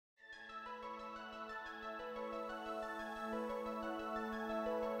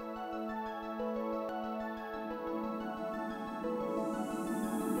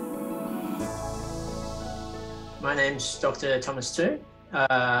My name's Dr. Thomas Tu.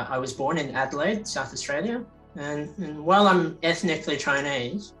 I was born in Adelaide, South Australia. And while I'm ethnically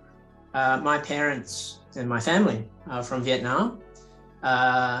Chinese, my parents and my family are from Vietnam.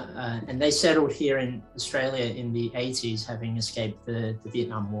 And they settled here in Australia in the 80s, having escaped the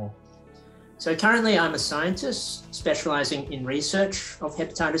Vietnam War. So currently I'm a scientist specializing in research of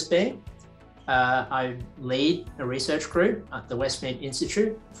hepatitis B. I lead a research group at the Westmead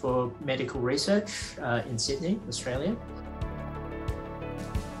Institute for Medical Research in Sydney, Australia.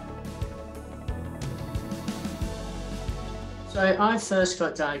 So I first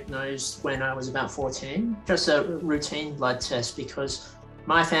got diagnosed when I was about 14, just a routine blood test, because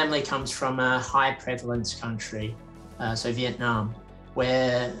my family comes from a high prevalence country, so Vietnam,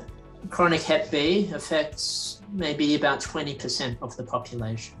 where chronic Hep B affects maybe about 20% of the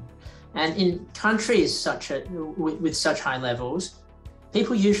population. And in countries with such high levels,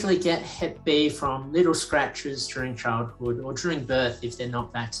 people usually get Hep B from little scratches during childhood or during birth if they're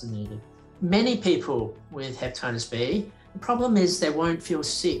not vaccinated. Many people with hepatitis B, the problem is they won't feel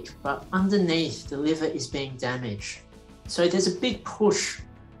sick, but underneath the liver is being damaged. So there's a big push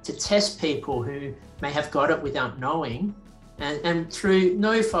to test people who may have got it without knowing and through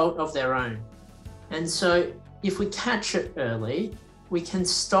no fault of their own. And so if we catch it early, we can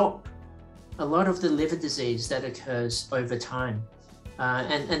stop a lot of the liver disease that occurs over time.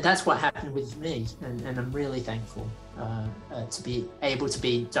 And that's what happened with me. And I'm really thankful to be able to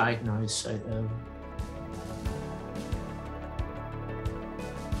be diagnosed so early.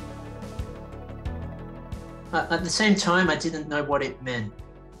 At the same time, I didn't know what it meant.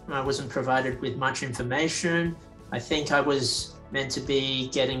 I wasn't provided with much information. I think I was meant to be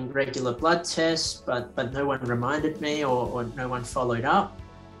getting regular blood tests, but no one reminded me or no one followed up.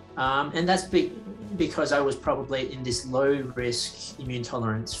 And that's because I was probably in this low risk immune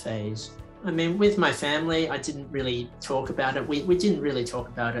tolerance phase. I mean, with my family, I didn't really talk about it. We didn't really talk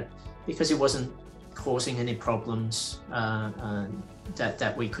about it because it wasn't causing any problems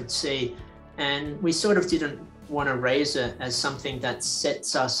that we could see. And we sort of didn't want to raise it as something that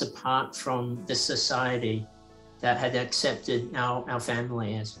sets us apart from the society that had accepted our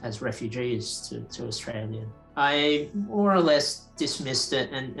family as refugees to Australia. I more or less dismissed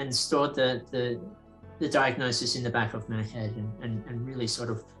it and stored the diagnosis in the back of my head and really sort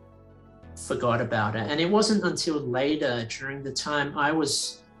of forgot about it. And it wasn't until later, during the time I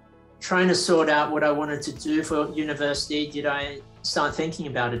was trying to sort out what I wanted to do for university, did I start thinking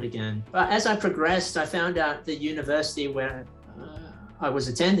about it again. But as I progressed, I found out the university where I was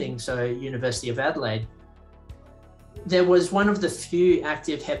attending, so University of Adelaide, there was one of the few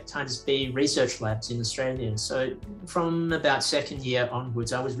active hepatitis B research labs in Australia. So from about second year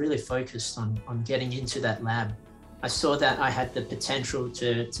onwards, I was really focused on getting into that lab. I saw that I had the potential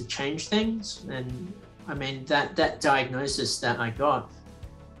to change things. And I mean, that diagnosis that I got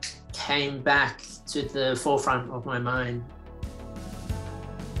came back to the forefront of my mind.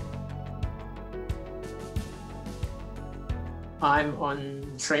 I'm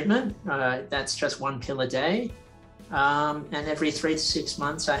on treatment. That's just 1 pill a day. And every 3 to 6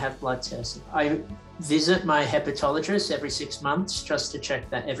 months, I have blood tests. I visit my hepatologist every 6 months just to check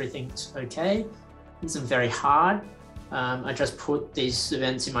that everything's okay. It isn't very hard. I just put these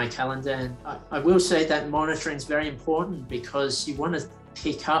events in my calendar. And I will say that monitoring is very important because you want to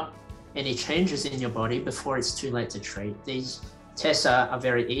pick up any changes in your body before it's too late to treat. These tests are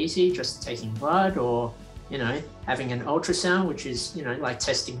very easy, just taking blood or having an ultrasound, which is, like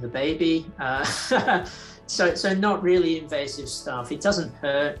testing the baby. So not really invasive stuff. It doesn't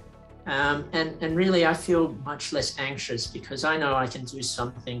hurt. And really, I feel much less anxious because I know I can do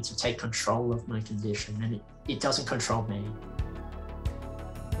something to take control of my condition, and it doesn't control me.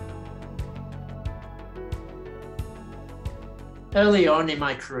 Early on in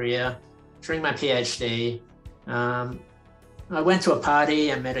my career, during my PhD, I went to a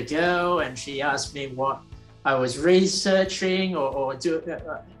party and met a girl, and she asked me what I was researching or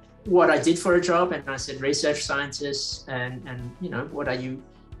what I did for a job. And I said, research scientist. And what are you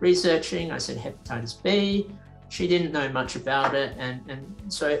researching? I said, hepatitis B. She didn't know much about it. And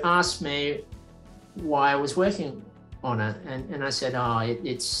so asked me why I was working on it. And I said,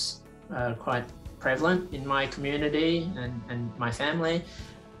 it's quite prevalent in my community and my family.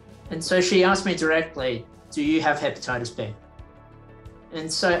 And so she asked me directly, do you have hepatitis B?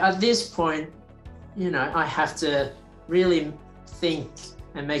 And so at this point, I have to really think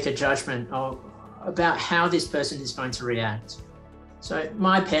and make a judgment about how this person is going to react. So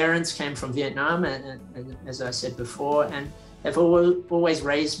my parents came from Vietnam, and as I said before, and have always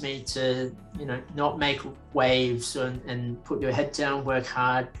raised me to, not make waves and put your head down, work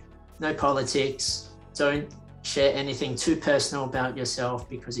hard, no politics, don't share anything too personal about yourself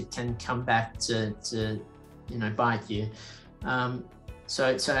because it can come back to bite you.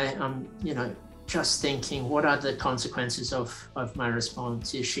 So I'm just thinking, what are the consequences of my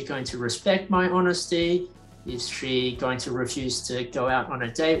response? Is she going to respect my honesty? Is she going to refuse to go out on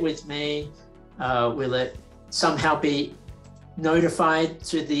a date with me? Will it somehow be notified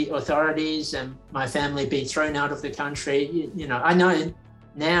to the authorities and my family be thrown out of the country? I know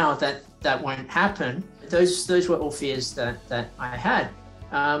now that that won't happen. Those were all fears that I had.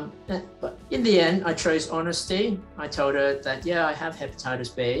 But in the end, I chose honesty. I told her that, yeah, I have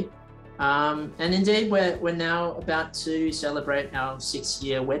hepatitis B. And indeed, we're now about to celebrate our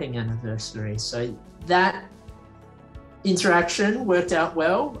 6-year wedding anniversary. So that interaction worked out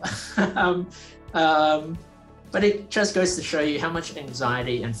well. But it just goes to show you how much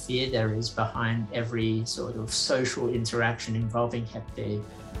anxiety and fear there is behind every sort of social interaction involving Hep B.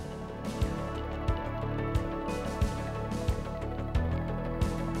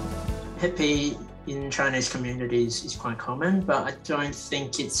 Hep B in Chinese communities is quite common, but I don't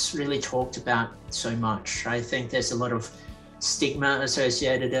think it's really talked about so much. I think there's a lot of stigma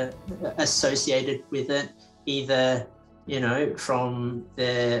associated with it, either from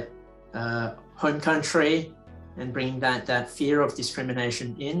their home country, and bringing that fear of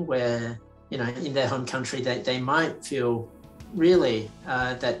discrimination in, where in their home country they might feel really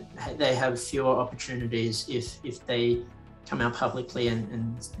that they have fewer opportunities if they come out publicly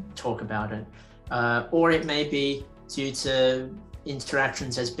and talk about it, or it may be due to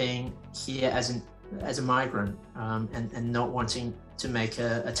interactions as being here as a migrant, and not wanting to make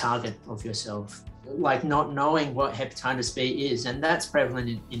a target of yourself, like not knowing what hepatitis B is. And that's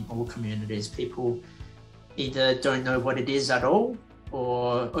prevalent in all communities. People either don't know what it is at all,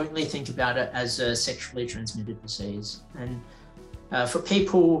 or only think about it as a sexually transmitted disease. And for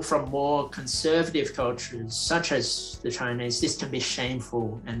people from more conservative cultures, such as the Chinese, this can be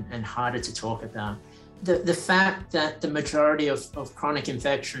shameful and harder to talk about. The fact that the majority of chronic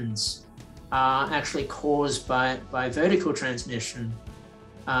infections are actually caused by vertical transmission,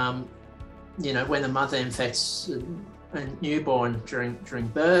 when the mother infects a newborn during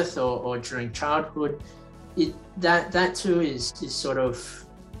birth or during childhood, that too is sort of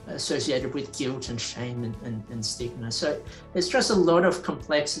associated with guilt and shame and stigma. So there's just a lot of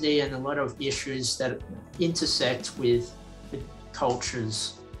complexity and a lot of issues that intersect with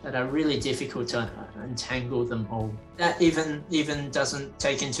cultures that are really difficult to untangle them all. That even doesn't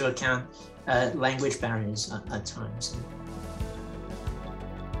take into account language barriers at times.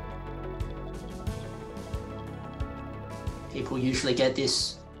 People usually get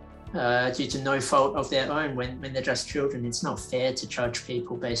this due to no fault of their own when they're just children. It's not fair to judge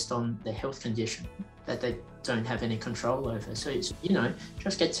people based on their health condition that they don't have any control over. So it's,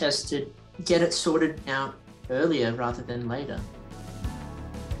 just get tested, get it sorted out earlier rather than later.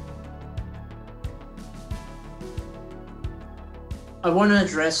 I want to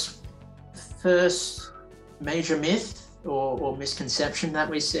address the first major myth or misconception that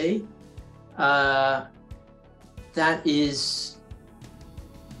we see. That is,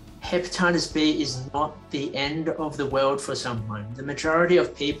 hepatitis B is not the end of the world for someone. The majority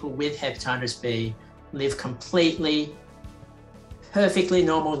of people with hepatitis B live completely, perfectly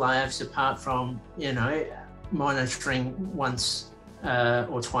normal lives, apart from, monitoring once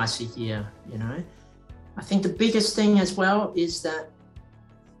or twice a year, I think the biggest thing as well is that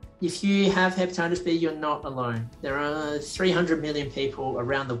if you have hepatitis B, you're not alone. There are 300 million people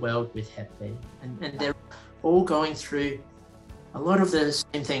around the world with Hep B, and they're all going through a lot of the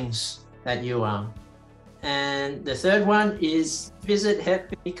same things that you are. And the third one is visit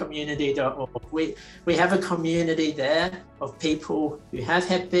hepbcommunity.org. We have a community there of people who have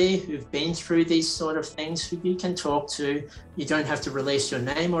Hep B, who've been through these sort of things, who you can talk to. You don't have to release your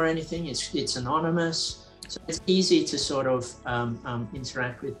name or anything. It's anonymous. So it's easy to sort of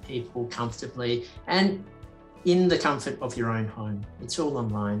interact with people comfortably and in the comfort of your own home. It's all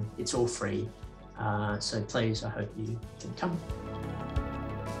online. It's all free. So please, I hope you can come.